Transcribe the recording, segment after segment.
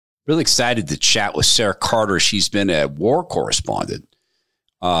Really excited to chat with Sara Carter. She's been a war correspondent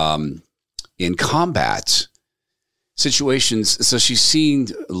in combat situations. So she's seen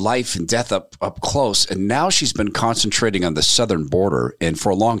life and death up close. And now she's been concentrating on the southern border and for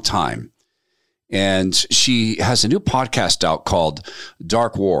a long time. And she has a new podcast out called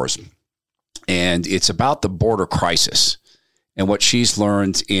Dark Wars. And it's about the border crisis and what she's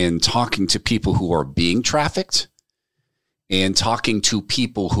learned in talking to people who are being trafficked and talking to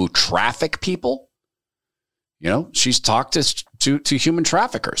people who traffic people. You know, she's talked to human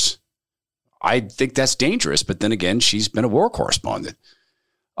traffickers. I think that's dangerous. But then again, she's been a war correspondent.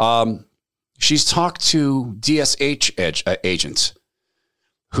 She's talked to DSH agents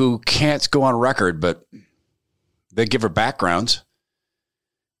who can't go on record, but they give her background.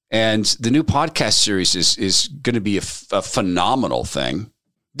 And the new podcast series is going to be a phenomenal thing.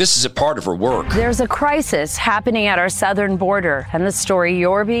 This is a part of her work. There's a crisis happening at our southern border, and the story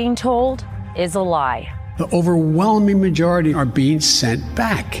you're being told is a lie. The overwhelming majority are being sent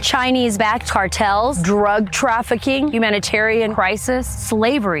back. Chinese-backed cartels, drug trafficking, humanitarian crisis,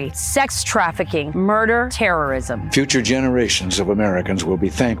 slavery, sex trafficking, murder, terrorism. Future generations of Americans will be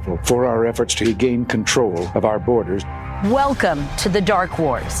thankful for our efforts to regain control of our borders. Welcome to the Dark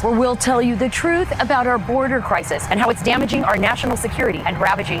Wars, where we'll tell you the truth about our border crisis and how it's damaging our national security and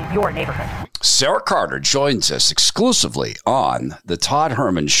ravaging your neighborhood. Sara Carter joins us exclusively on The Todd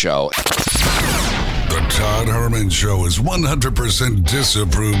Herman Show. The Todd Herman Show is 100%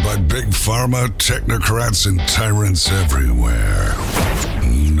 disapproved by big pharma, technocrats, and tyrants everywhere.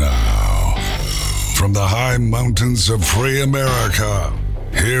 Now, from the high mountains of free America,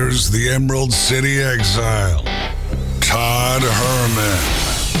 here's the Emerald City exile, Todd Herman.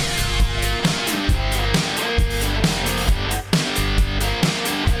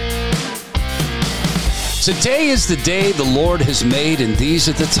 Today is the day the Lord has made, and these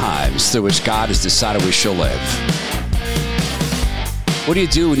are the times through which God has decided we shall live. What do you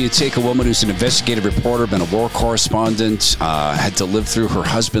do when you take a woman who's an investigative reporter, been a war correspondent, had to live through her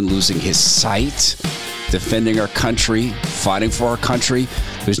husband losing his sight, defending our country, fighting for our country,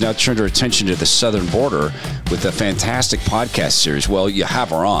 who's now turned her attention to the southern border with a fantastic podcast series? Well, you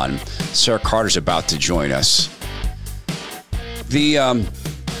have her on. Sara Carter's about to join us.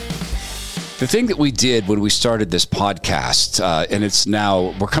 The thing that we did when we started this podcast, and it's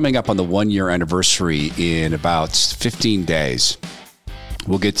now, we're coming up on the 1 year anniversary in about 15 days.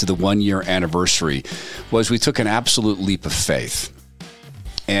 We'll get to the 1 year anniversary, was we took an absolute leap of faith.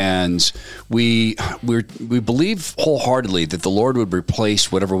 And we believe wholeheartedly that the Lord would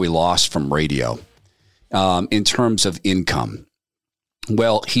replace whatever we lost from radio in terms of income.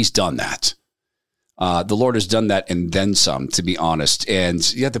 Well, he's done that. The Lord has done that and then some, to be honest.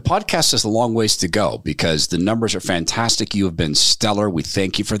 And yeah, the podcast has a long ways to go because the numbers are fantastic. You have been stellar. We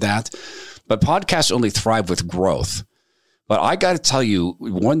thank you for that. But podcasts only thrive with growth. But I got to tell you,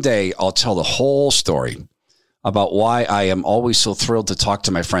 one day I'll tell the whole story about why I am always so thrilled to talk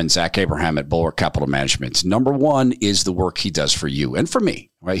to my friend Zach Abraham at Bulwark Capital Management. Number one is the work he does for you and for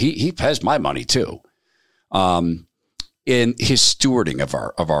me. Right? He pays my money too. In his stewarding of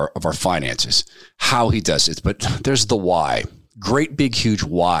our finances, how he does it. But there's the why. Great, big, huge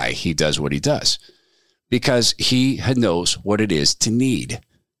why he does what he does. Because he knows what it is to need.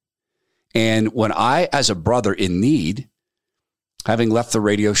 And when I, as a brother in need, having left the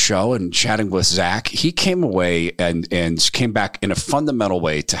radio show and chatting with Zach, he came away and came back in a fundamental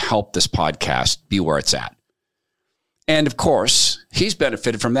way to help this podcast be where it's at. And of course, he's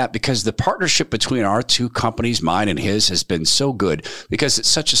benefited from that because the partnership between our two companies, mine and his, has been so good because it's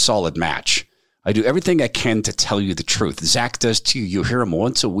such a solid match. I do everything I can to tell you the truth. Zach does too. You hear him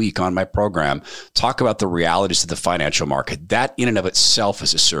once a week on my program talk about the realities of the financial market. That in and of itself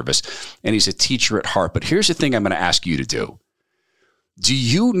is a service, and he's a teacher at heart. But here's the thing I'm going to ask you to do. Do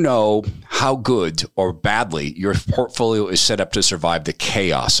you know how good or badly your portfolio is set up to survive the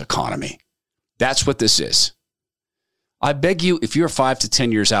chaos economy? That's what this is. I beg you, if you're 5 to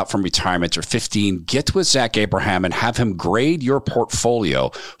 10 years out from retirement or 15, get with Zach Abraham and have him grade your portfolio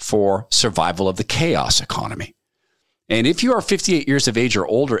for survival of the chaos economy. And if you are 58 years of age or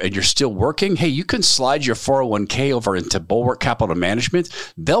older and you're still working, hey, you can slide your 401k over into Bulwark Capital Management.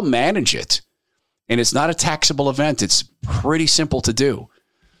 They'll manage it. And it's not a taxable event. It's pretty simple to do.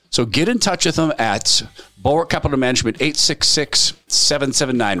 So get in touch with them at Bulwark Capital Management,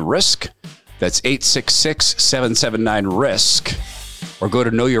 866-779-RISK. That's 866-779-RISK. Or go to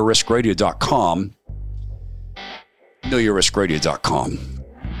knowyourriskradio.com. Knowyourriskradio.com.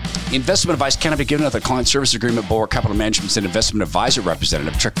 Investment advice cannot be given without a client service agreement. Bulwark Capital Management is an investment advisor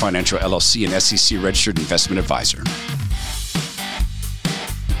representative. Trick Financial LLC, an SEC registered investment advisor.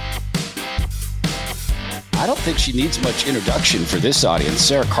 I don't think she needs much introduction for this audience.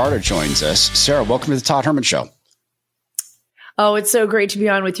 Sarah Carter joins us. Sarah, welcome to the Todd Herman Show. Oh, it's so great to be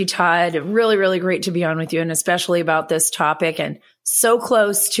on with you, Todd. Really, really great to be on with you, and especially about this topic, and so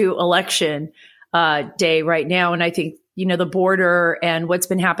close to election day right now. And I think, the border and what's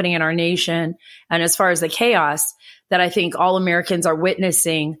been happening in our nation, and as far as the chaos that I think all Americans are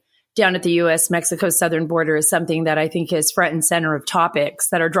witnessing down at the U.S.-Mexico southern border is something that I think is front and center of topics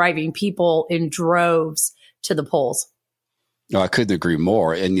that are driving people in droves to the polls. No, I couldn't agree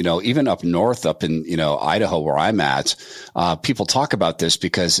more. And, even up north, up in, Idaho, where I'm at, people talk about this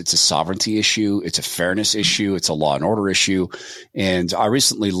because it's a sovereignty issue. It's a fairness issue. It's a law and order issue. And I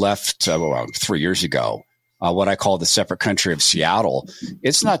recently left 3 years ago, what I call the separate country of Seattle.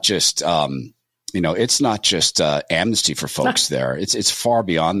 It's not just, amnesty for folks there. It's far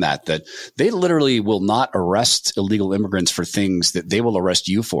beyond that they literally will not arrest illegal immigrants for things that they will arrest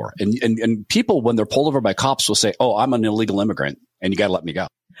you for. And people, when they're pulled over by cops, will say, "Oh, I'm an illegal immigrant and you got to let me go."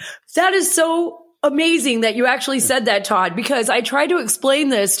 That is so amazing that you actually said that, Todd, because I try to explain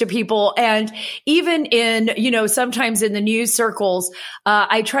this to people. And even in, sometimes in the news circles,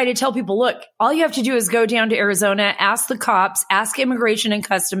 I try to tell people, look, all you have to do is go down to Arizona, ask the cops, ask Immigration and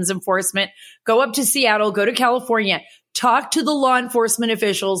Customs Enforcement, go up to Seattle, go to California, talk to the law enforcement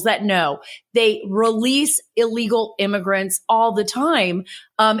officials that know they release illegal immigrants all the time.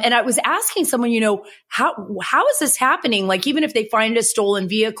 And I was asking someone, how is this happening? Like, even if they find a stolen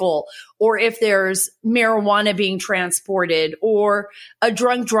vehicle, or if there's marijuana being transported, or a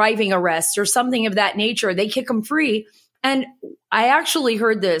drunk driving arrest or something of that nature, they kick them free. And I actually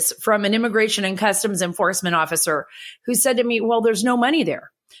heard this from an Immigration and Customs Enforcement officer who said to me, well, there's no money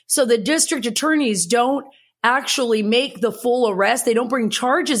there. So the district attorneys don't actually make the full arrest. They don't bring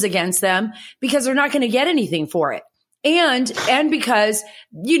charges against them because they're not going to get anything for it. And because,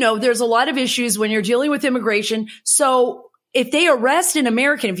 there's a lot of issues when you're dealing with immigration. So if they arrest an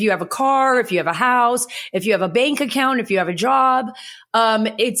American, if you have a car, if you have a house, if you have a bank account, if you have a job,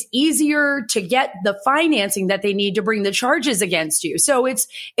 it's easier to get the financing that they need to bring the charges against you. So it's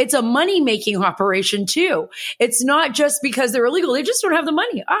a money-making operation too. It's not just because they're illegal. They just don't have the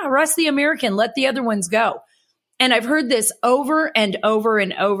money. Arrest the American, let the other ones go. And I've heard this over and over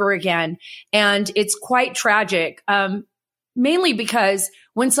and over again. And it's quite tragic, mainly because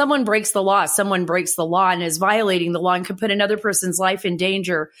when someone breaks the law and is violating the law and could put another person's life in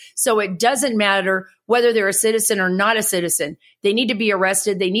danger. So it doesn't matter whether they're a citizen or not a citizen. They need to be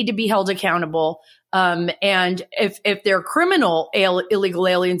arrested. They need to be held accountable. And if they're criminal illegal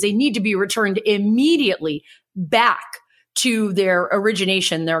aliens, they need to be returned immediately back to their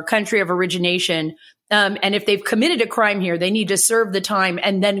origination, their country of origination. And if they've committed a crime here, they need to serve the time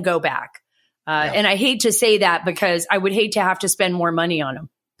and then go back. And I hate to say that because I would hate to have to spend more money on them.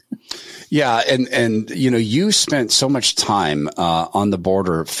 Yeah. And you spent so much time on the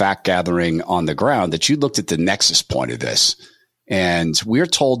border, fact gathering on the ground, that you looked at the nexus point of this. And we're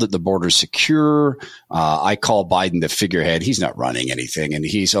told that the border is secure. I call Biden the figurehead. He's not running anything. And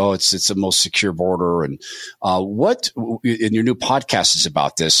it's the most secure border. And what in your new podcast is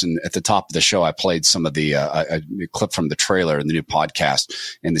about this. And at the top of the show, I played some of the a clip from the trailer in the new podcast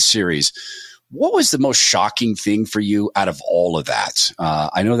in the series. What was the most shocking thing for you out of all of that?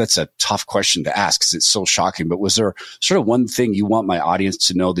 I know that's a tough question to ask because it's so shocking, but was there sort of one thing you want my audience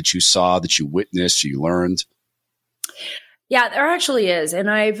to know that you saw, that you witnessed, you learned? Yeah, there actually is. And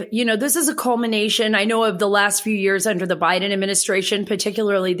this is a culmination, I know, of the last few years under the Biden administration,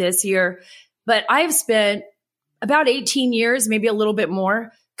 particularly this year. But I've spent about 18 years, maybe a little bit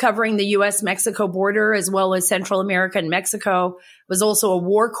more, covering the U.S.-Mexico border, as well as Central America and Mexico. Was also a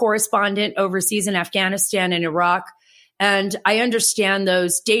war correspondent overseas in Afghanistan and Iraq. And I understand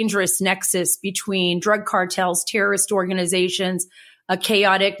those dangerous nexus between drug cartels, terrorist organizations, a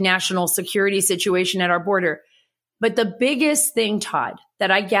chaotic national security situation at our border. But the biggest thing, Todd,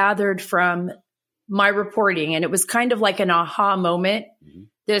 that I gathered from my reporting, and it was kind of like an aha moment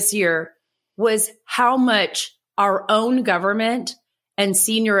this year, was how much our own government and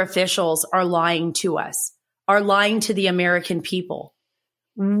senior officials are lying to us, are lying to the American people.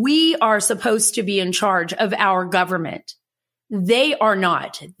 We are supposed to be in charge of our government. They are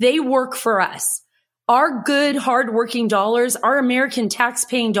not. They work for us. Our good, hardworking dollars, our American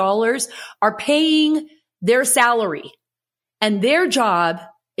tax-paying dollars are paying their salary, and their job,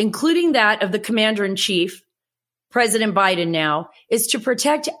 including that of the commander-in-chief, President Biden now, is to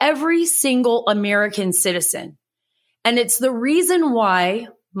protect every single American citizen. And it's the reason why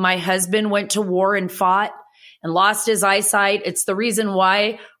my husband went to war and fought and lost his eyesight. It's the reason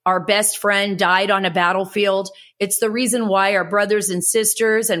why our best friend died on a battlefield. It's the reason why our brothers and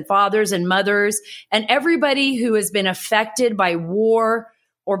sisters and fathers and mothers and everybody who has been affected by war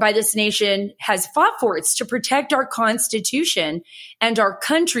or by this nation has fought for. It's to protect our Constitution and our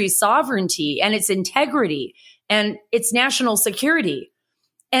country's sovereignty and its integrity and its national security.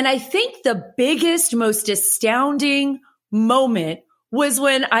 And I think the biggest, most astounding moment was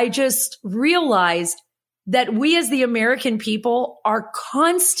when I just realized that we as the American people are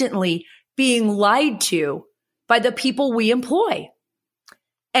constantly being lied to by the people we employ.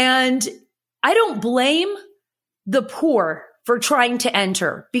 And I don't blame the poor for trying to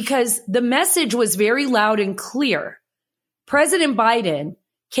enter because the message was very loud and clear. President Biden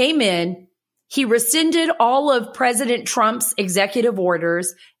came in, he rescinded all of President Trump's executive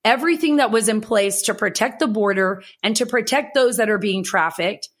orders, everything that was in place to protect the border and to protect those that are being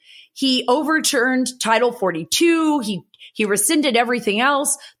trafficked. He overturned Title 42. He rescinded everything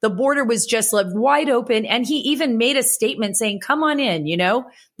else. The border was just left wide open. And he even made a statement saying, come on in,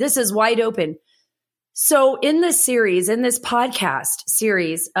 this is wide open. So in this series, in this podcast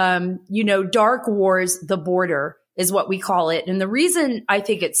series, Dark Wars, the border is what we call it. And the reason I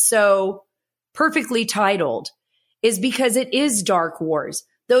think it's so perfectly titled is because it is dark wars.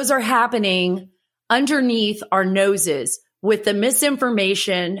 Those are happening underneath our noses with the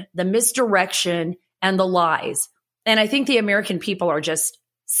misinformation, the misdirection, and the lies. And I think the American people are just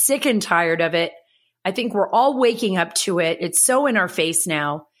sick and tired of it. I think we're all waking up to it. It's so in our face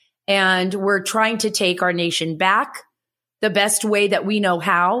now. And we're trying to take our nation back the best way that we know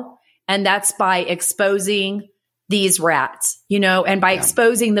how. And that's by exposing these rats, and by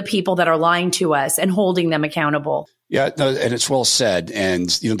exposing the people that are lying to us and holding them accountable. Yeah, no, and it's well said. And,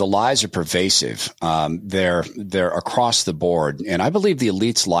 the lies are pervasive. They're across the board. And I believe the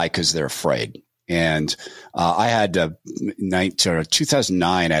elites lie because they're afraid. And I had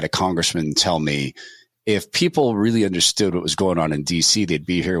 2009, I had a congressman tell me if people really understood what was going on in D.C., they'd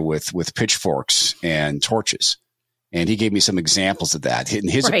be here with pitchforks and torches. And he gave me some examples of that. In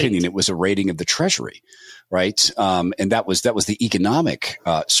his opinion, it was a raiding of the Treasury, right? And that was the economic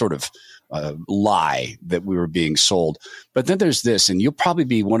lie that we were being sold. But then there's this, and you'll probably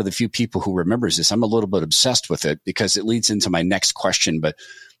be one of the few people who remembers this. I'm a little bit obsessed with it because it leads into my next question. But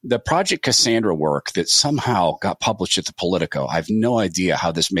the Project Cassandra work that somehow got published at the Politico, I have no idea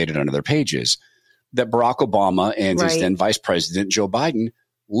how this made it onto their pages, that Barack Obama and his then Vice President Joe Biden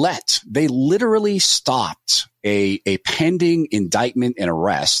they literally stopped a pending indictment and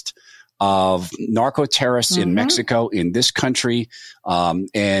arrest of narco terrorists in Mexico, in this country, and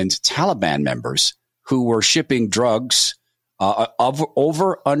Taliban members who were shipping drugs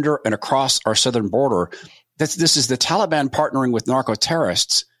over, under, and across our southern border. This is the Taliban partnering with narco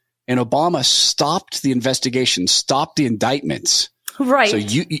terrorists, and Obama stopped the investigation, stopped the indictments. Right. So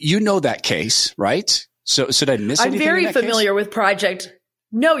you know that case, right? So did I miss anything? I'm very familiar with Project.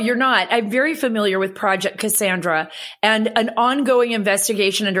 No, you're not. I'm very familiar with Project Cassandra and an ongoing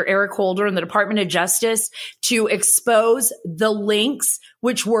investigation under Eric Holder and the Department of Justice to expose the links,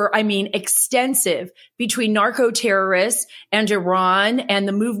 which were, extensive, between narco terrorists and Iran and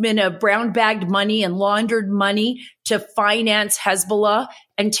the movement of brown bagged money and laundered money to finance Hezbollah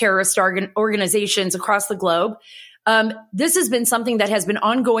and terrorist organizations across the globe. This has been something that has been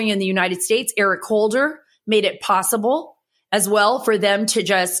ongoing in the United States. Eric Holder made it possible as well for them to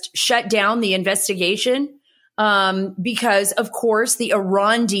just shut down the investigation because, of course, the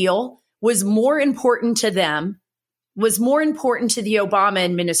Iran deal was more important to them, was more important to the Obama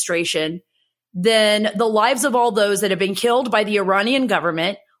administration than the lives of all those that have been killed by the Iranian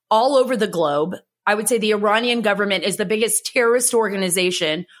government all over the globe. I would say the Iranian government is the biggest terrorist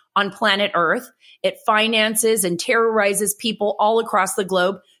organization on planet Earth. It finances and terrorizes people all across the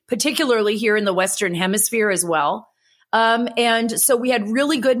globe, particularly here in the Western Hemisphere as well. And so we had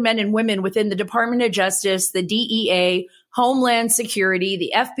really good men and women within the Department of Justice, the DEA, Homeland Security,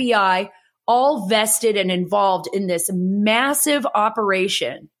 the FBI, all vested and involved in this massive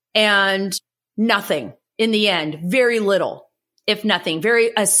operation, and nothing in the end, very little, if nothing,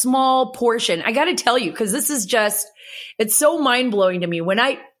 a small portion. I got to tell you, because this is it's so mind blowing to me. When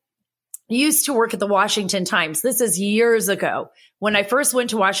I used to work at the Washington Times, this is years ago, when I first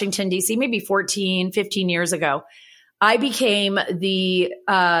went to Washington, D.C., maybe 15 years ago, I became the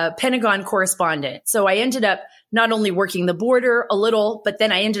Pentagon correspondent. So I ended up not only working the border a little, but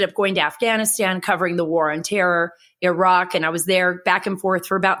then I ended up going to Afghanistan, covering the war on terror, Iraq, and I was there back and forth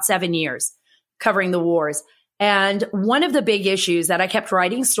for about 7 years, covering the wars. And one of the big issues that I kept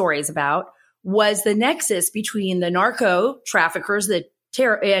writing stories about was the nexus between the narco traffickers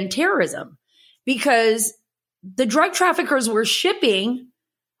and terrorism, because the drug traffickers were shipping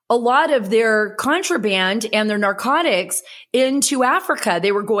a lot of their contraband and their narcotics into Africa.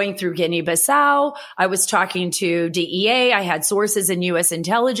 They were going through Guinea-Bissau. I was talking to DEA. I had sources in U.S.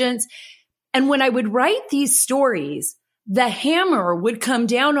 intelligence. And when I would write these stories, the hammer would come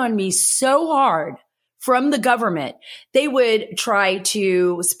down on me so hard from the government. They would try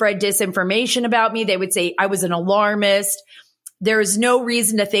to spread disinformation about me. They would say I was an alarmist. There's no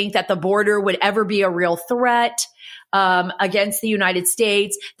reason to think that the border would ever be a real threat against the United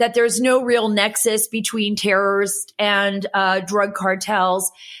States, that there's no real nexus between terrorists and drug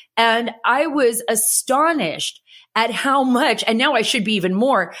cartels. And I was astonished at how much, and now I should be even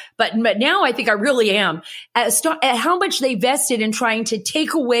more, but now I think I really am, at how much they vested in trying to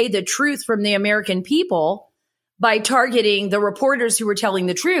take away the truth from the American people by targeting the reporters who were telling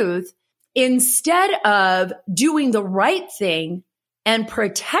the truth, instead of doing the right thing and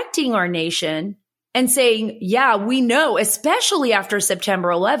protecting our nation and saying, yeah, we know, especially after September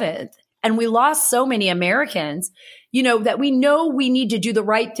 11th, and we lost so many Americans, that we know we need to do the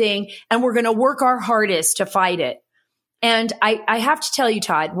right thing and we're going to work our hardest to fight it. And I have to tell you,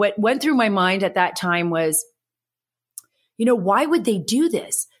 Todd, what went through my mind at that time was, why would they do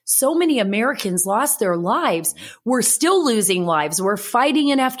this? So many Americans lost their lives. We're still losing lives. We're fighting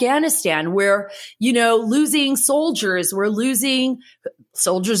in Afghanistan. We're, losing soldiers.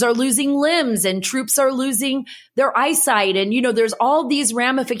 Soldiers are losing limbs and troops are losing their eyesight. And, there's all these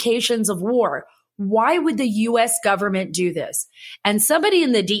ramifications of war. Why would the U.S. government do this? And somebody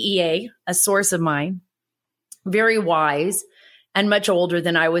in the DEA, a source of mine, very wise and much older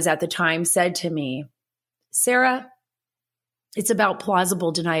than I was at the time, said to me, Sarah, it's about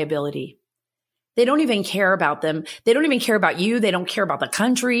plausible deniability. They don't even care about them. They don't even care about you. They don't care about the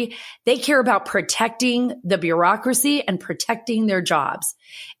country. They care about protecting the bureaucracy and protecting their jobs.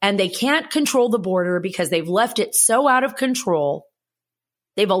 And they can't control the border because they've left it so out of control.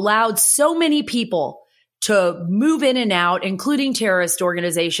 They've allowed so many people to move in and out, including terrorist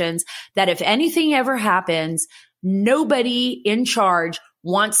organizations, that if anything ever happens, nobody in charge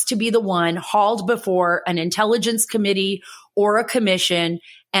wants to be the one hauled before an intelligence committee or a commission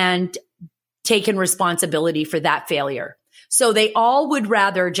and taken responsibility for that failure. So they all would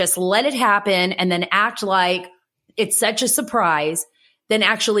rather just let it happen and then act like it's such a surprise than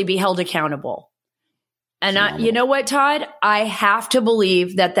actually be held accountable. And you know what, Todd? I have to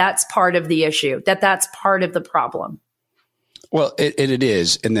believe that that's part of the issue, that's part of the problem. Well, it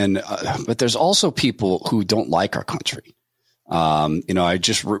is. And then, but there's also people who don't like our country. I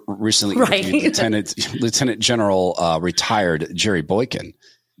just recently interviewed Lieutenant General retired Jerry Boykin,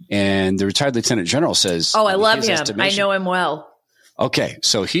 and the retired Lieutenant General says, "Oh, I love him. I know him well." Okay,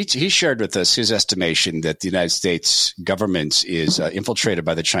 so he shared with us his estimation that the United States government is infiltrated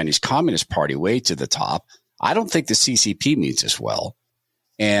by the Chinese Communist Party way to the top. I don't think the CCP means as well.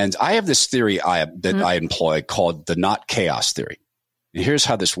 And I have this theory I employ called the not chaos theory. And here's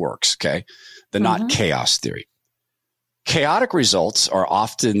how this works, okay? The not chaos theory. Chaotic results are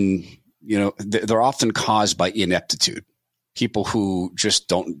often, they're often caused by ineptitude. People who just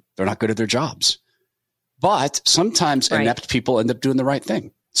they're not good at their jobs. But sometimes inept people end up doing the right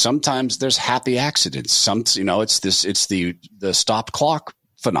thing. Sometimes there's happy accidents. It's the stop clock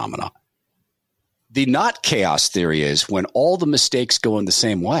phenomena. The not chaos theory is when all the mistakes go in the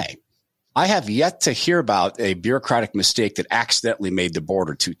same way. I have yet to hear about a bureaucratic mistake that accidentally made the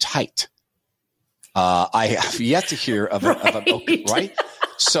border too tight. I have yet to hear of a right?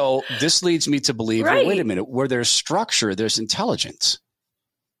 So this leads me to believe, well, wait a minute, where there's structure, there's intelligence.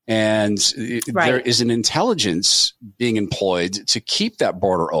 And there is an intelligence being employed to keep that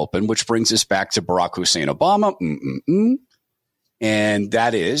border open, which brings us back to Barack Hussein Obama. And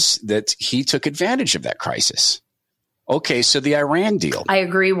that is that he took advantage of that crisis. Okay, so the Iran deal. I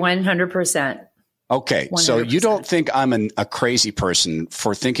agree 100%. Okay, 100%. So you don't think I'm a crazy person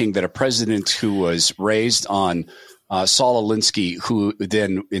for thinking that a president who was raised on Saul Alinsky, who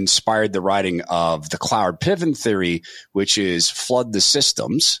then inspired the writing of the Cloward-Piven theory, which is flood the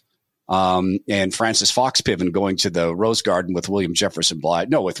systems, and Francis Fox Piven going to the Rose Garden with William Jefferson Blythe,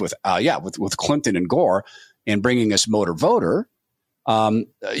 with Clinton and Gore, and bringing us motor voter.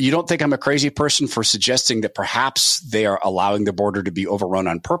 You don't think I'm a crazy person for suggesting that perhaps they are allowing the border to be overrun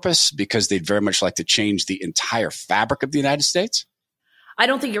on purpose because they'd very much like to change the entire fabric of the United States? I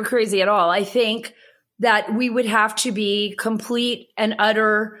don't think you're crazy at all. I think that we would have to be complete and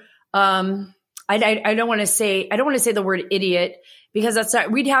utter. I don't want to say the word idiot because that's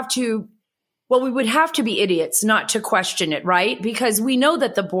not, we would have to be idiots not to question it, right? Because we know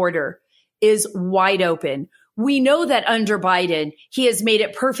that the border is wide open. We know that under Biden, he has made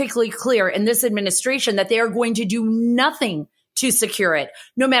it perfectly clear in this administration that they are going to do nothing to secure it.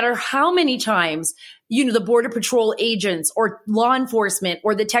 No matter how many times, the Border Patrol agents or law enforcement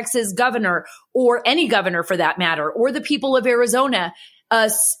or the Texas governor or any governor for that matter, or the people of Arizona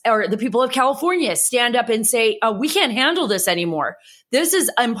or the people of California stand up and say, we can't handle this anymore. This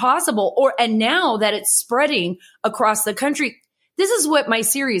is impossible. And now that it's spreading across the country, this is what my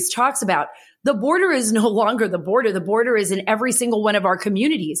series talks about. The border is no longer the border. The border is in every single one of our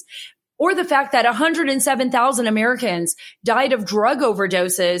communities. Or the fact that 107,000 Americans died of drug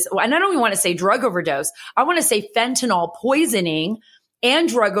overdoses. And I don't even want to say drug overdose. I want to say fentanyl poisoning and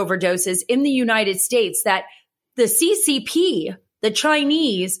drug overdoses in the United States, that the CCP, the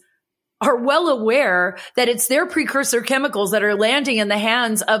Chinese, are well aware that it's their precursor chemicals that are landing in the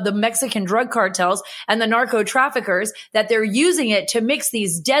hands of the Mexican drug cartels and the narco traffickers, that they're using it to mix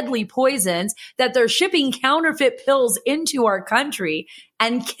these deadly poisons, that they're shipping counterfeit pills into our country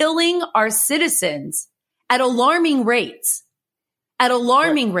and killing our citizens at alarming rates,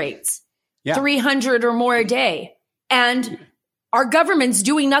 Yeah. 300 or more a day. And our government's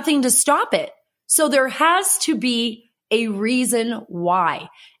doing nothing to stop it. So there has to be a reason why.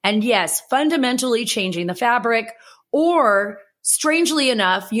 And yes, fundamentally changing the fabric, or strangely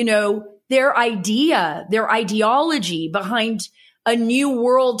enough, their ideology behind a new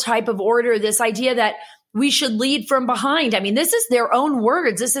world type of order, this idea that we should lead from behind. I mean, this is their own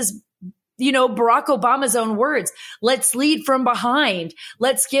words. This is, Barack Obama's own words. Let's lead from behind.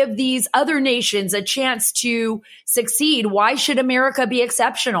 Let's give these other nations a chance to succeed. Why should America be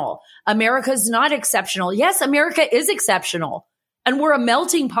exceptional? America's not exceptional. Yes, America is exceptional. And we're a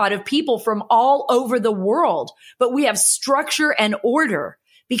melting pot of people from all over the world. But we have structure and order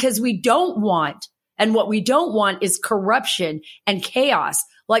because what we don't want is corruption and chaos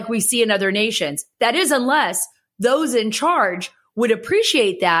like we see in other nations. That is, unless those in charge would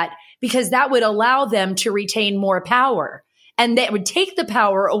appreciate that, because that would allow them to retain more power. And that would take the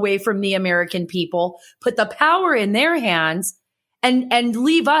power away from the American people, put the power in their hands, and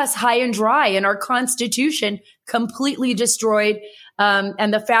leave us high and dry, and our Constitution completely destroyed,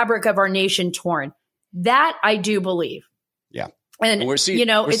 and the fabric of our nation torn. That I do believe. Yeah. And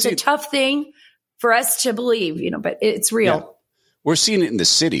it's a tough thing for us to believe, but it's real. Yeah. We're seeing it in the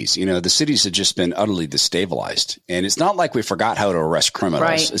cities. The cities have just been utterly destabilized. And it's not like we forgot how to arrest criminals.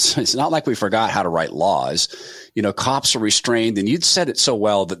 Right. It's not like we forgot how to write laws. Cops are restrained. And you'd said it so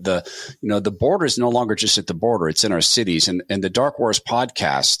well that the border is no longer just at the border. It's in our cities. And the Dark Wars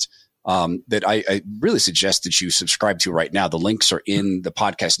podcast that I really suggest that you subscribe to right now. The links are in the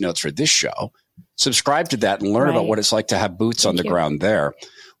podcast notes for this show. Subscribe to that and learn about what it's like to have boots on the ground there.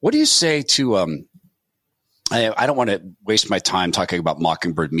 What do you say to I don't want to waste my time talking about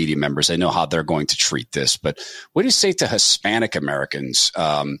Mockingbird media members. I know how they're going to treat this, but what do you say to Hispanic Americans?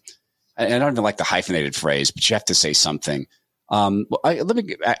 I don't even like the hyphenated phrase, but you have to say something. Let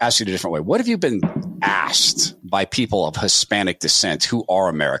me ask you in a different way. What have you been asked by people of Hispanic descent who are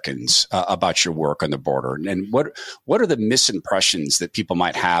Americans about your work on the border? And what are the misimpressions that people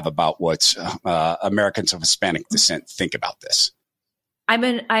might have about what Americans of Hispanic descent think about this? I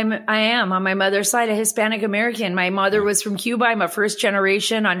am on my mother's side a Hispanic American. My mother was from Cuba. I'm a first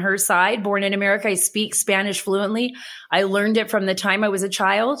generation on her side, born in America. I speak Spanish fluently. I learned it from the time I was a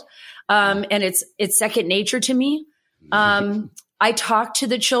child. And it's second nature to me. I talk to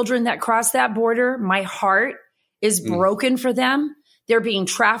the children that cross that border. My heart is broken for them. They're being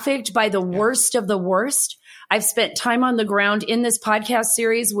trafficked by the worst of the worst. I've spent time on the ground in this podcast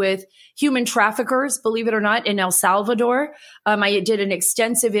series with human traffickers, believe it or not, in El Salvador. I did an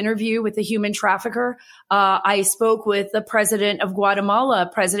extensive interview with a human trafficker. I spoke with the president of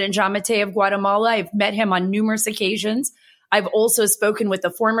Guatemala, President Jamete of Guatemala. I've met him on numerous occasions. I've also spoken with the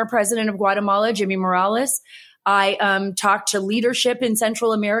former president of Guatemala, Jimmy Morales. I talked to leadership in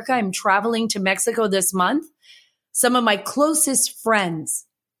Central America. I'm traveling to Mexico this month. Some of my closest friends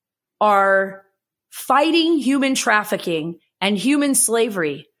are fighting human trafficking and human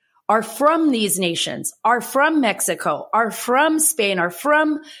slavery, are from these nations, are from Mexico, are from Spain, are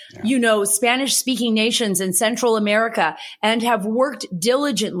from, Spanish speaking nations in Central America, and have worked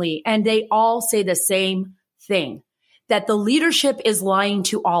diligently. And they all say the same thing, that the leadership is lying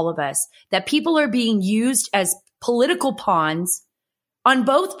to all of us, that people are being used as political pawns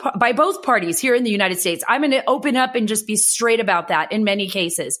by both parties here in the United States. I'm going to open up and just be straight about that in many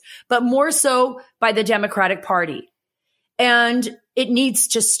cases, but more so by the Democratic Party. And it needs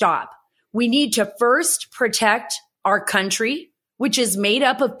to stop. We need to first protect our country. which is made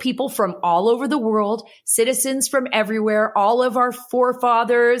up of people from all over the world, citizens from everywhere. All of our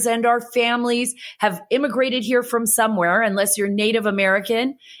forefathers and our families have immigrated here from somewhere, unless you're Native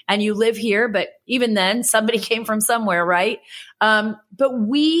American and you live here. But even then, somebody came from somewhere, right? But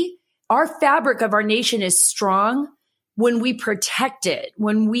our fabric of our nation is strong when we protect it,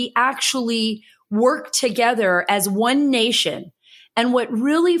 when we actually work together as one nation. And what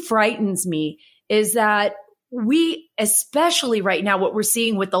really frightens me is that we, especially right now, what we're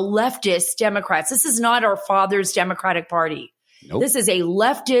seeing with the leftist Democrats, this is not our father's Democratic Party. Nope. This is a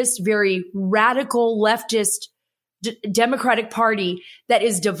leftist, very radical leftist Democratic Party that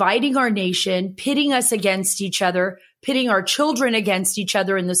is dividing our nation, pitting us against each other, pitting our children against each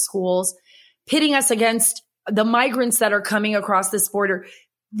other in the schools, pitting us against the migrants that are coming across this border.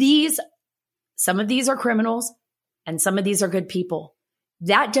 Some of these are criminals and some of these are good people.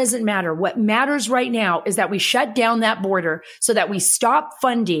 That doesn't matter. What matters right now is that we shut down that border so that we stop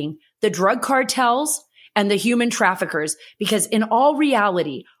funding the drug cartels and the human traffickers, because in all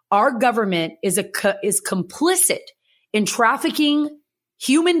reality, our government is complicit in trafficking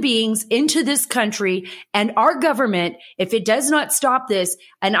human beings into this country. And our government, if it does not stop this,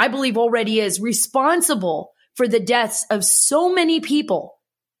 and I believe already is responsible for the deaths of so many people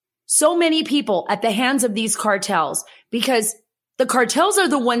at the hands of these cartels, because the cartels are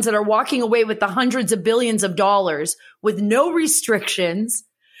the ones that are walking away with the hundreds of billions of dollars with no restrictions,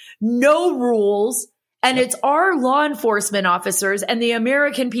 no rules. And it's our law enforcement officers and the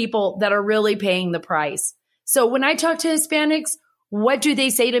American people that are really paying the price. So when I talk to Hispanics, what do they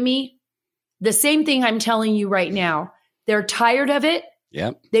say to me? The same thing I'm telling you right now. They're tired of it.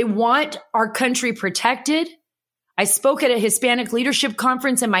 Yep. They want our country protected. I spoke at a Hispanic leadership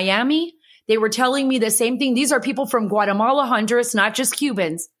conference in Miami. They were telling me the same thing. These are people from Guatemala, Honduras, not just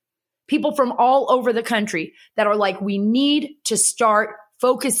Cubans, people from all over the country that are like, we need to start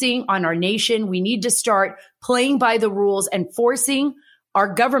focusing on our nation. We need to start playing by the rules and forcing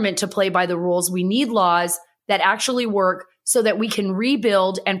our government to play by the rules. We need laws that actually work so that we can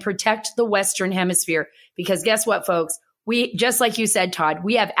rebuild and protect the Western Hemisphere. Because guess what, folks? We, just like you said, Todd,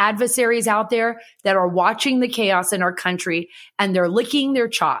 we have adversaries out there that are watching the chaos in our country and they're licking their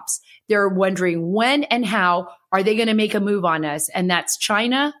chops. They're wondering when and how are they going to make a move on us? And that's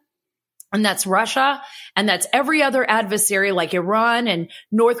China, and that's Russia, and that's every other adversary like Iran and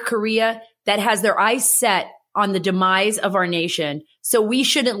North Korea that has their eyes set on the demise of our nation. So we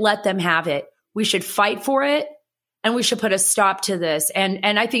shouldn't let them have it. We should fight for it, and we should put a stop to this. And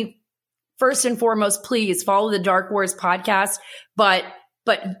I think first and foremost, please follow the Dark Wars podcast, but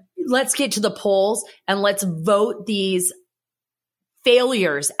let's get to the polls and let's vote these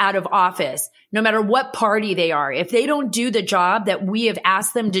failures out of office, no matter what party they are. If they don't do the job that we have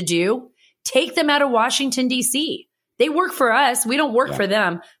asked them to do, take them out of Washington, D.C. They work for us. We don't work for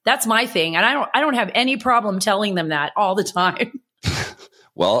them. That's my thing. And I don't have any problem telling them that all the time.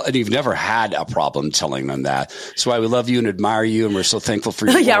 Well, and you've never had a problem telling them that. That's why we love you and admire you, and we're so thankful for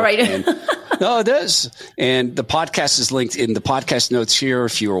you. Yeah, right. And, no, it is. And the podcast is linked in the podcast notes here.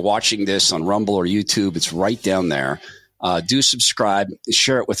 If you are watching this on Rumble or YouTube, it's right down there. Do subscribe,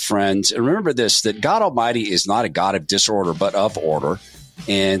 share it with friends. And remember this, that God Almighty is not a God of disorder, but of order.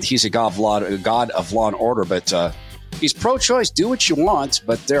 And he's a God of law and order, but he's pro-choice. Do what you want,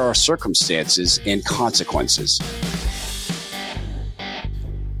 but there are circumstances and consequences.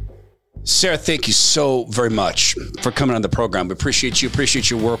 Sara, thank you so very much for coming on the program. We appreciate you. Appreciate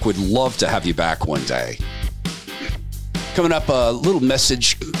your work. We'd love to have you back one day. Coming up, a little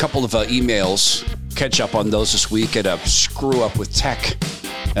message, a couple of emails. Catch up on those this week at a Screw Up with Tech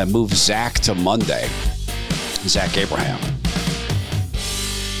and move Zach to Monday. Zach Abraham.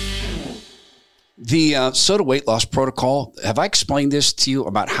 The soda weight loss protocol, have I explained this to you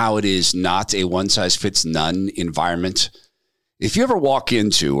about how it is not a one-size-fits-none environment? If you ever walk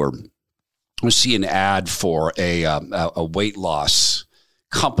into or see an ad for a weight loss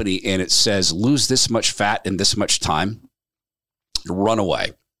company and it says, lose this much fat in this much time, run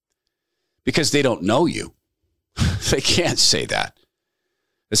away. Because they don't know you. They can't say that.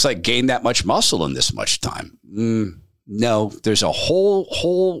 It's like gain that much muscle in this much time. No, there's a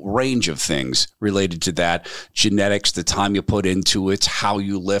whole range of things related to that. Genetics, the time you put into it, how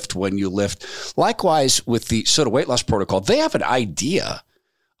you lift, when you lift. Likewise, with the soda weight loss protocol, they have an idea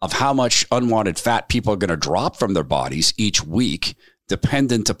of how much unwanted fat people are going to drop from their bodies each week,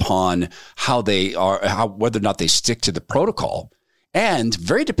 dependent upon how they are, whether or not they stick to the protocol. And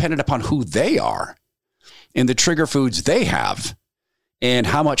very dependent upon who they are and the trigger foods they have and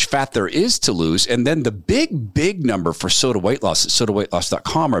how much fat there is to lose. And then the big number for soda weight loss at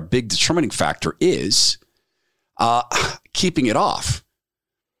sodaweightloss.com, our big determining factor is keeping it off.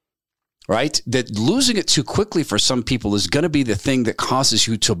 Right? That losing it too quickly for some people is going to be the thing that causes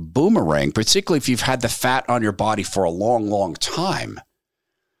you to boomerang, particularly if you've had the fat on your body for a long, long time.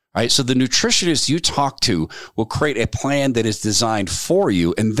 Right? So the nutritionist you talk to will create a plan that is designed for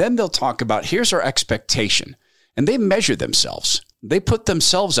you. And then they'll talk about, here's our expectation. And they measure themselves. They put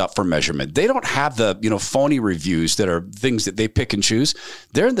themselves up for measurement. They don't have the, phony reviews that are things that they pick and choose.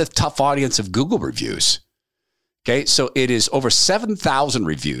 They're in the tough audience of Google reviews. Okay. So it is over 7,000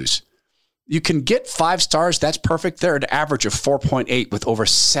 reviews. You can get 5 stars. That's perfect. They're at an average of 4.8 with over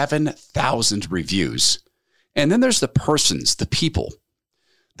 7,000 reviews. And then there's the persons, the people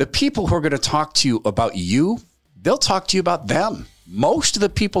who are going to talk to you about you. They'll talk to you about them. Most of the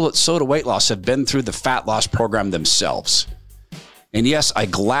people at Soda Weight Loss have been through the fat loss program themselves. And yes, I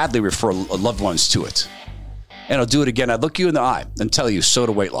gladly refer loved ones to it. And I'll do it again. I'd look you in the eye and tell you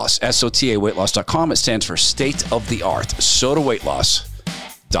Soda Weight Loss, SOTA weightloss.com. It stands for state of the art,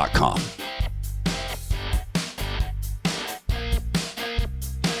 sodaweightloss.com.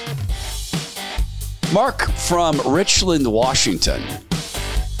 Mark from Richland, Washington.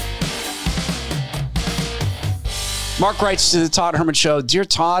 Mark writes to the Todd Herman Show, Dear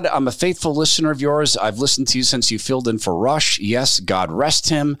Todd, I'm a faithful listener of yours. I've listened to you since you filled in for Rush. Yes, God rest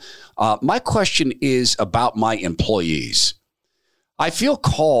him. My question is about my employees. I feel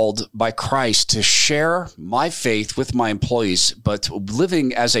called by Christ to share my faith with my employees, but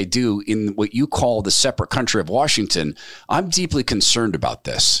living as I do in what you call the separate country of Washington, I'm deeply concerned about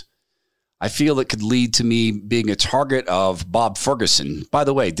this. I feel it could lead to me being a target of Bob Ferguson. By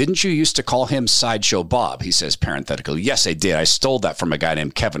the way, didn't you used to call him Sideshow Bob? He says parenthetically. Yes, I did. I stole that from a guy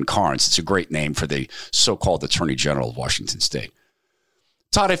named Kevin Carnes. It's a great name for the so-called Attorney General of Washington State.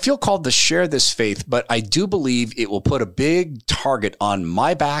 Todd, I feel called to share this faith, but I do believe it will put a big target on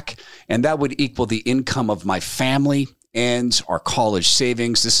my back, and that would equal the income of my family and our college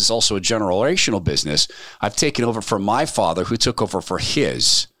savings. This is also a generational business I've taken over from my father, who took over for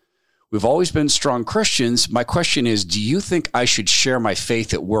his. We've always been strong Christians. My question is, do you think I should share my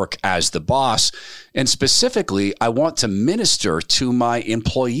faith at work as the boss? And specifically, I want to minister to my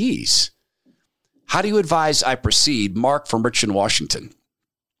employees. How do you advise I proceed? Mark from Richmond, Washington.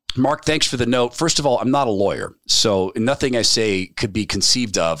 Mark, thanks for the note. First of all, I'm not a lawyer, so nothing I say could be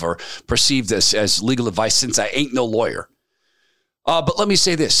conceived of or perceived as legal advice since I ain't no lawyer. But let me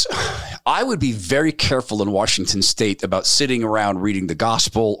say this. I would be very careful in Washington State about sitting around reading the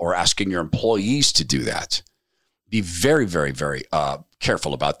gospel or asking your employees to do that. Be very, very, very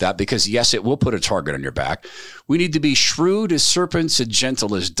careful about that because, yes, it will put a target on your back. We need to be shrewd as serpents and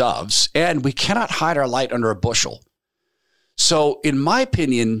gentle as doves, and we cannot hide our light under a bushel. So in my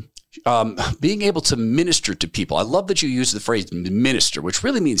opinion, being able to minister to people, I love that you use the phrase minister, which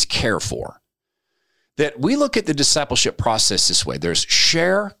really means care for. That we look at the discipleship process this way. There's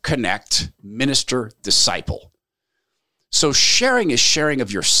share, connect, minister, disciple. So sharing is sharing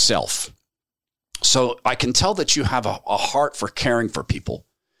of yourself. So I can tell that you have a heart for caring for people.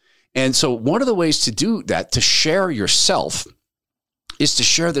 And so one of the ways to do that, to share yourself, is to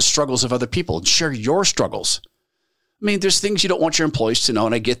share the struggles of other people and share your struggles. I mean, there's things you don't want your employees to know,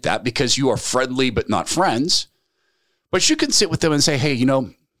 and I get that because you are friendly but not friends. But you can sit with them and say, hey,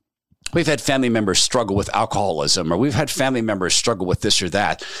 we've had family members struggle with alcoholism, or we've had family members struggle with this or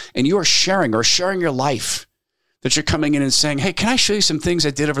that. And you are sharing your life, that you're coming in and saying, hey, can I show you some things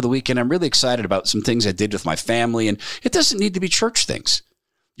I did over the weekend? I'm really excited about some things I did with my family. And it doesn't need to be church things.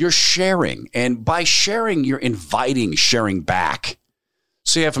 You're sharing. And by sharing, you're inviting sharing back.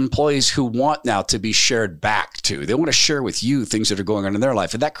 So you have employees who want now to be shared back to. They want to share with you things that are going on in their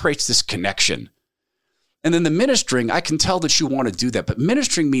life. And that creates this connection. And then the ministering, I can tell that you want to do that, but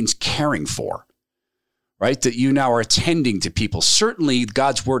ministering means caring for, right? That you now are attending to people. Certainly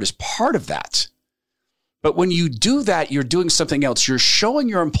God's word is part of that. But when you do that, you're doing something else. You're showing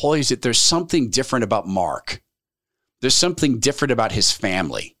your employees that there's something different about Mark. There's something different about his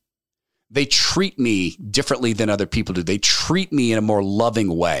family. They treat me differently than other people do. They treat me in a more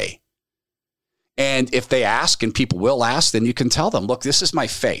loving way. And if they ask, and people will ask, then you can tell them, look, this is my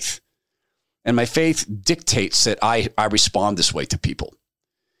faith. And my faith dictates that I respond this way to people.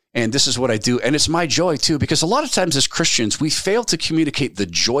 And this is what I do. And it's my joy, too, because a lot of times as Christians, we fail to communicate the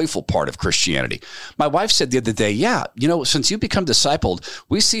joyful part of Christianity. My wife said the other day, since you become discipled,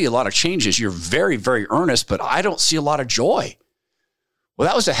 we see a lot of changes. You're very, very earnest, but I don't see a lot of joy. Well,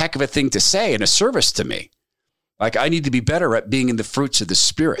 that was a heck of a thing to say and a service to me. Like, I need to be better at being in the fruits of the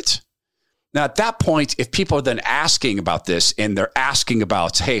Spirit. Now, at that point, if people are then asking about this and they're asking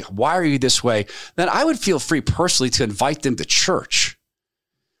about, hey, why are you this way? Then I would feel free personally to invite them to church.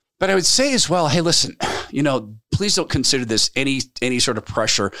 But I would say as well, hey, listen, please don't consider this any sort of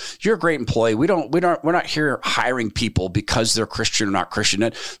pressure. You're a great employee. We're not here hiring people because they're Christian or not Christian.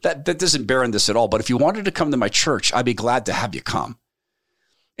 That doesn't bear on this at all. But if you wanted to come to my church, I'd be glad to have you come.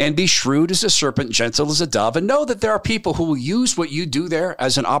 And be shrewd as a serpent, gentle as a dove, and know that there are people who will use what you do there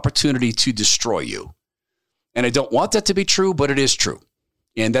as an opportunity to destroy you. And I don't want that to be true, but it is true.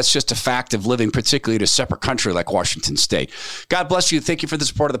 And that's just a fact of living, particularly in a separate country like Washington State. God bless you. Thank you for the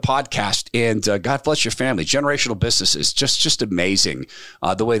support of the podcast. And God bless your family. Generational business is just amazing,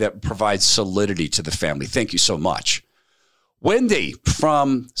 the way that provides solidity to the family. Thank you so much. Wendy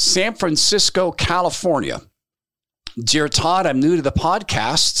from San Francisco, California. Dear Todd, I'm new to the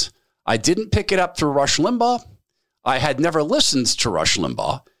podcast. I didn't pick it up through Rush Limbaugh. I had never listened to Rush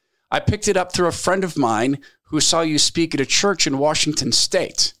Limbaugh. I picked it up through a friend of mine who saw you speak at a church in Washington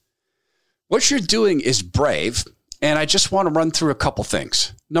State. What you're doing is brave, and I just want to run through a couple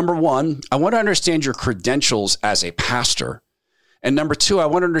things. Number one, I want to understand your credentials as a pastor. And number two, I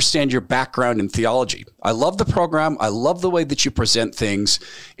want to understand your background in theology. I love the program. I love the way that you present things,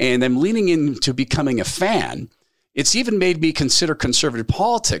 and I'm leaning into becoming a fan. It's even made me consider conservative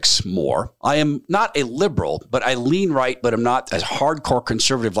politics more. I am not a liberal, but I lean right, but I'm not as hardcore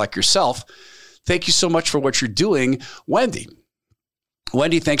conservative like yourself. Thank you so much for what you're doing, Wendy.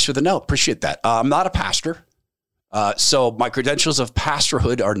 Wendy, thanks for the note. Appreciate that. I'm not a pastor. So my credentials of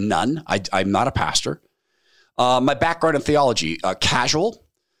pastorhood are none. I'm not a pastor. My background in theology, casual.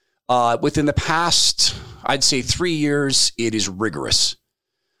 Within the past, I'd say 3 years, it is rigorous.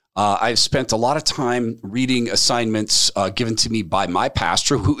 I've spent a lot of time reading assignments given to me by my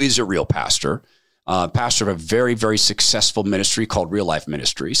pastor, who is a real pastor, pastor of a very, very successful ministry called Real Life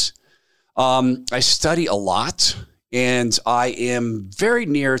Ministries. I study a lot, and I am very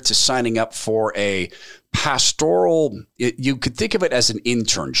near to signing up for a pastoral, you could think of it as an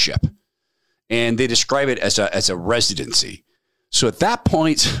internship, and they describe it as a residency. So at that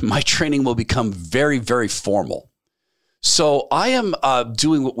point, my training will become very, very formal. So I am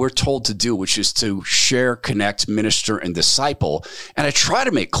doing what we're told to do, which is to share, connect, minister, and disciple. And I try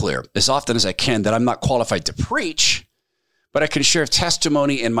to make clear as often as I can that I'm not qualified to preach, but I can share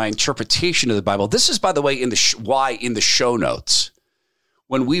testimony and my interpretation of the Bible. This is, by the way, in the show notes.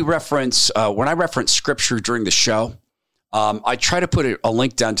 When I reference scripture during the show, I try to put a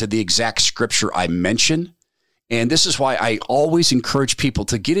link down to the exact scripture I mention. And this is why I always encourage people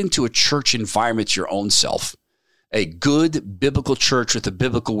to get into a church environment your own self, a good biblical church with a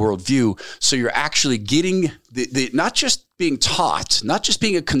biblical worldview. So you're actually getting the not just being taught, not just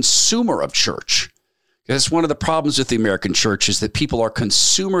being a consumer of church. Because one of the problems with the American church is that people are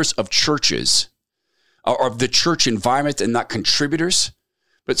consumers of churches or of the church environment and not contributors,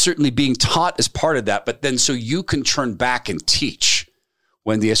 but certainly being taught is part of that. But then so you can turn back and teach.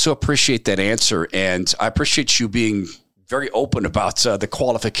 Wendy, I so appreciate that answer. And I appreciate you being very open about the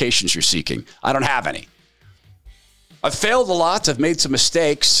qualifications you're seeking. I don't have any. I've failed a lot. I've made some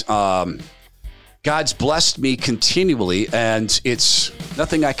mistakes. God's blessed me continually, and it's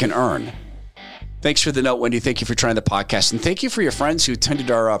nothing I can earn. Thanks for the note, Wendy. Thank you for trying the podcast. And thank you for your friends who attended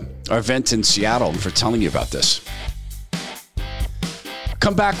our event in Seattle and for telling you about this.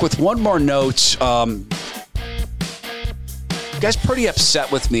 Come back with one more note. You guys pretty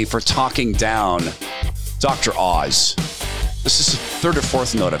upset with me for talking down Dr. Oz. This is the third or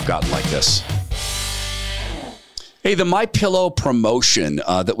fourth note I've gotten like this. Hey, the MyPillow promotion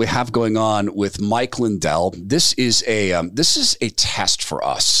that we have going on with Mike Lindell. This is a test for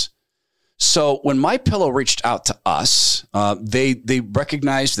us. So when MyPillow reached out to us, they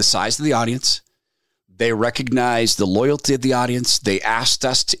recognized the size of the audience. They recognized the loyalty of the audience. They asked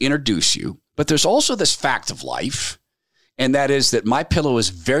us to introduce you. But there's also this fact of life, and that is that MyPillow is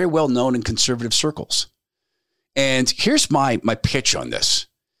very well known in conservative circles. And here's my pitch on this.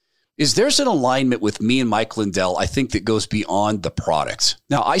 There's an alignment with me and Mike Lindell, I think, that goes beyond the product.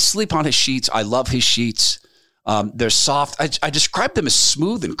 Now, I sleep on his sheets. I love his sheets. They're soft. I describe them as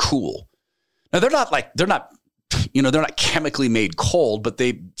smooth and cool. Now, they're not chemically made cold, but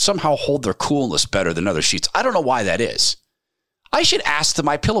they somehow hold their coolness better than other sheets. I don't know why that is. I should ask the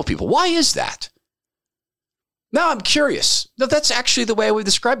MyPillow people, why is that? Now I'm curious. No, that's actually the way I would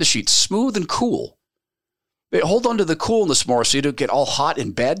describe the sheets, smooth and cool. They hold on to the coolness more so you don't get all hot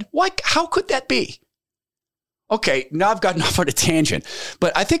in bed. Why? How could that be? Okay, now I've gotten off on a tangent.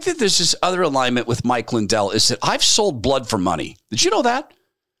 But I think that there's this other alignment with Mike Lindell is that I've sold blood for money. Did you know that?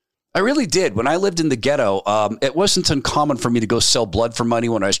 I really did. When I lived in the ghetto, it wasn't uncommon for me to go sell blood for money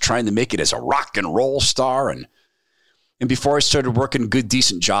when I was trying to make it as a rock and roll star. And before I started working good,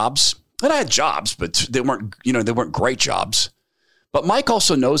 decent jobs. And I had jobs, but they weren't great jobs. But Mike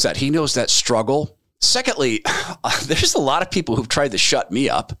also knows that. He knows that struggle. Secondly, there's a lot of people who've tried to shut me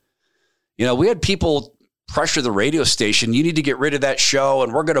up. You know, we had people pressure the radio station. You need to get rid of that show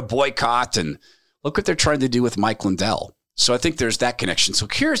and we're going to boycott. And look what they're trying to do with Mike Lindell. So I think there's that connection. So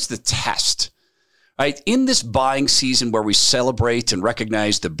here's the test. Right? In this buying season where we celebrate and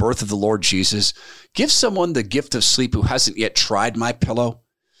recognize the birth of the Lord Jesus, give someone the gift of sleep who hasn't yet tried MyPillow.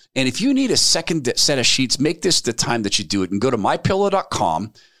 And if you need a second set of sheets, make this the time that you do it and go to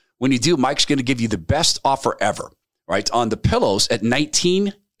mypillow.com. When you do, Mike's going to give you the best offer ever, right? On the pillows at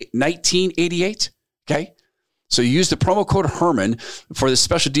 $19.88. Okay. So you use the promo code Herman for the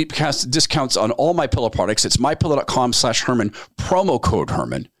special discounts on all MyPillow products. It's mypillow.com/Herman, promo code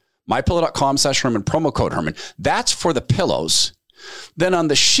Herman. mypillow.com/Herman, promo code Herman. That's for the pillows. Then on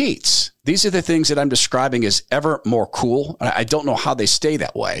the sheets, these are the things that I'm describing as ever more cool. I don't know how they stay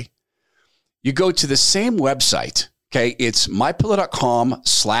that way. You go to the same website. Okay. It's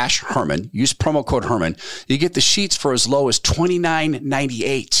mypillow.com/Herman. Use promo code Herman. You get the sheets for as low as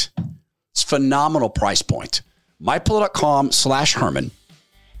 $29.98. It's a phenomenal price point. mypillow.com/Herman.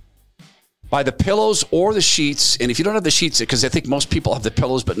 Buy the pillows or the sheets. And if you don't have the sheets, because I think most people have the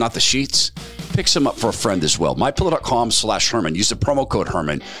pillows, but not the sheets, pick some up for a friend as well. mypillow.com/Herman. Use the promo code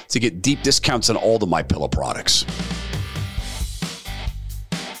Herman to get deep discounts on all the MyPillow products.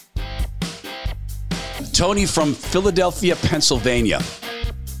 Tony from Philadelphia, Pennsylvania.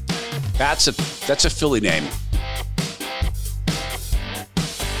 That's a Philly name.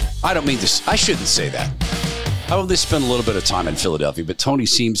 I don't mean this. I shouldn't say that. I only spend a little bit of time in Philadelphia, but Tony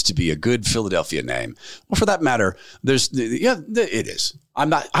seems to be a good Philadelphia name. Well, for that matter, it is.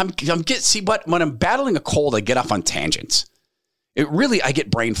 When I'm battling a cold, I get off on tangents. I get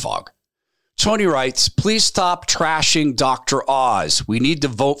brain fog. Tony writes, please stop trashing Dr. Oz. We need to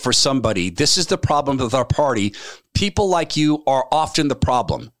vote for somebody. This is the problem with our party. People like you are often the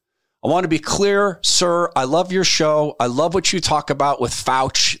problem. I want to be clear, sir. I love your show. I love what you talk about with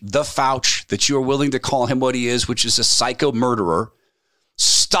Fauci, that you are willing to call him what he is, which is a psycho murderer.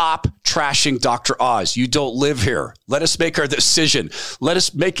 Stop trashing Dr. Oz. You don't live here. Let us make our decision. Let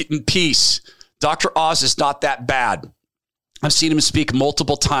us make it in peace. Dr. Oz is not that bad. I've seen him speak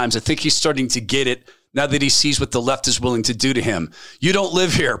multiple times. I think he's starting to get it now that he sees what the left is willing to do to him. You don't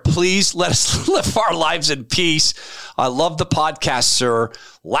live here. Please let us live our lives in peace. I love the podcast, sir.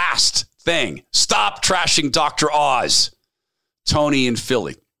 Last thing, stop trashing Dr. Oz. Tony in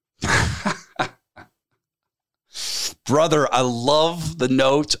Philly. Brother, I love the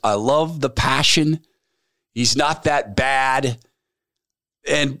note. I love the passion. He's not that bad.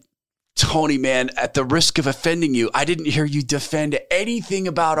 And Tony, man, at the risk of offending you, I didn't hear you defend anything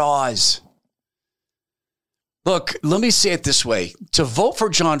about Oz. Look, let me say it this way. To vote for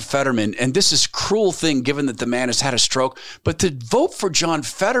John Fetterman, and this is a cruel thing given that the man has had a stroke, but to vote for John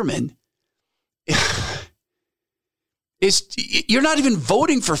Fetterman, you're not even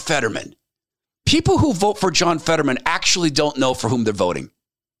voting for Fetterman. People who vote for John Fetterman actually don't know for whom they're voting.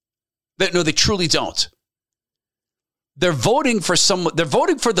 No, they truly don't. They're voting for someone. They're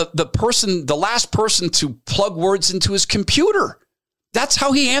voting for the last person to plug words into his computer. That's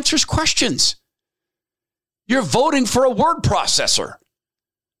how he answers questions. You're voting for a word processor.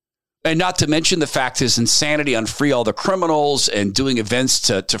 And not to mention the fact his insanity on free all the criminals and doing events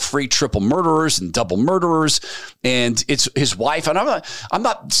to free triple murderers and double murderers. And it's his wife. And I'm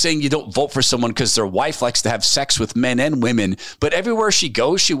not saying you don't vote for someone because their wife likes to have sex with men and women, but everywhere she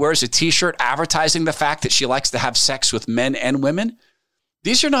goes, she wears a t-shirt advertising the fact that she likes to have sex with men and women.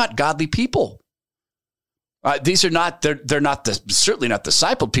 These are not godly people. These are not, they're not certainly not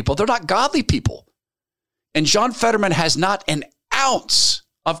discipled people. They're not godly people. And John Fetterman has not an ounce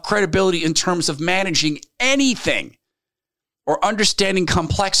of credibility in terms of managing anything or understanding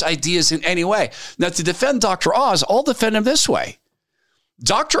complex ideas in any way. Now, to defend Dr. Oz, I'll defend him this way.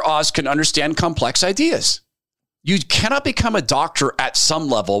 Dr. Oz can understand complex ideas. You cannot become a doctor at some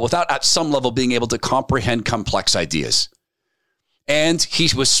level without at some level being able to comprehend complex ideas. And he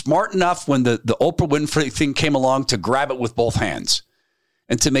was smart enough when the Oprah Winfrey thing came along to grab it with both hands.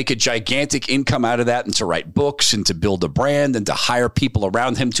 And to make a gigantic income out of that and to write books and to build a brand and to hire people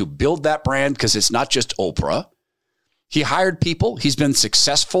around him to build that brand because it's not just Oprah. He hired people. He's been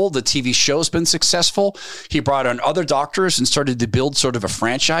successful. The TV show's been successful. He brought on other doctors and started to build sort of a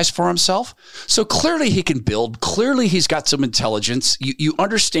franchise for himself. So clearly he can build. Clearly he's got some intelligence. You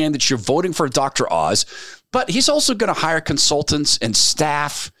understand that you're voting for Dr. Oz, but he's also going to hire consultants and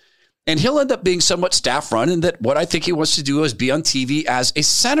staff. And he'll end up being somewhat staff run, and that what I think he wants to do is be on TV as a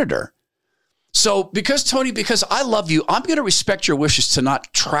senator. So because I love you, I'm going to respect your wishes to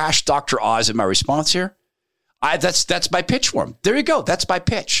not trash Dr. Oz in my response here. That's my pitch for him. There you go. That's my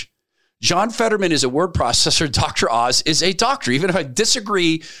pitch. John Fetterman is a word processor. Dr. Oz is a doctor, even if I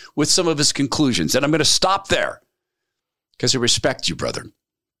disagree with some of his conclusions. And I'm going to stop there because I respect you, brother.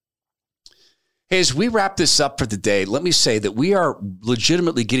 Hey, as we wrap this up for the day, let me say that we are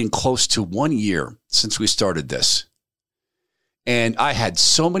legitimately getting close to 1 year since we started this. And I had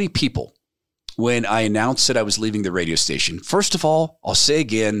so many people when I announced that I was leaving the radio station. First of all, I'll say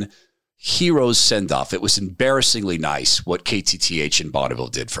again, heroes send off. It was embarrassingly nice what KTTH in Bonneville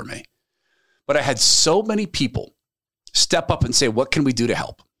did for me. But I had so many people step up and say, what can we do to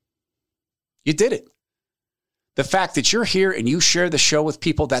help? You did it. The fact that you're here and you share the show with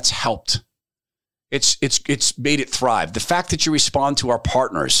people, that's helped. It's made it thrive. The fact that you respond to our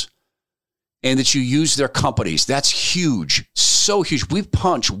partners and that you use their companies, that's huge. So huge. We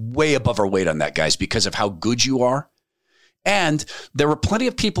punch way above our weight on that, guys, because of how good you are. And there were plenty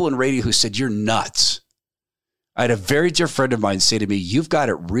of people in radio who said, you're nuts. I had a very dear friend of mine say to me, you've got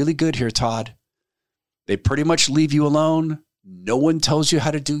it really good here, Todd. They pretty much leave you alone. No one tells you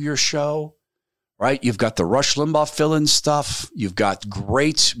how to do your show, right? You've got the Rush Limbaugh fill-in stuff. You've got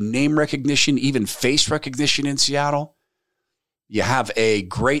great name recognition, even face recognition in Seattle. You have a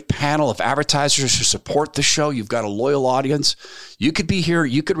great panel of advertisers who support the show. You've got a loyal audience. You could be here.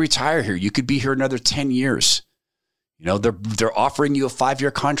 You could retire here. You could be here another 10 years. You know, they're offering you a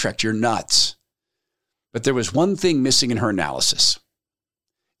 5-year contract. You're nuts. But there was one thing missing in her analysis,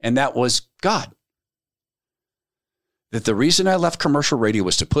 and that was God. That the reason I left commercial radio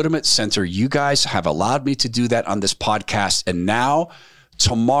was to put him at center. You guys have allowed me to do that on this podcast. And now,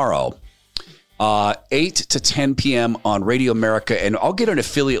 tomorrow, 8 to 10 p.m. on Radio America, and I'll get an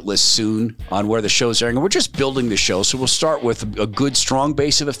affiliate list soon on where the show's airing. And we're just building the show, so we'll start with a good, strong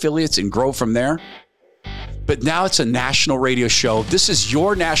base of affiliates and grow from there. But now it's a national radio show. This is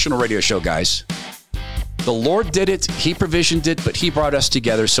your national radio show, guys. The Lord did it. He provisioned it, but he brought us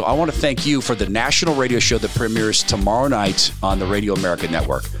together. So I want to thank you for the national radio show that premieres tomorrow night on the Radio America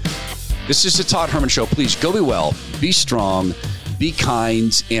Network. This is the Todd Herman Show. Please go be well, be strong, be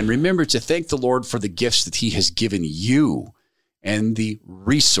kind, and remember to thank the Lord for the gifts that he has given you and the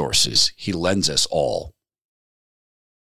resources he lends us all.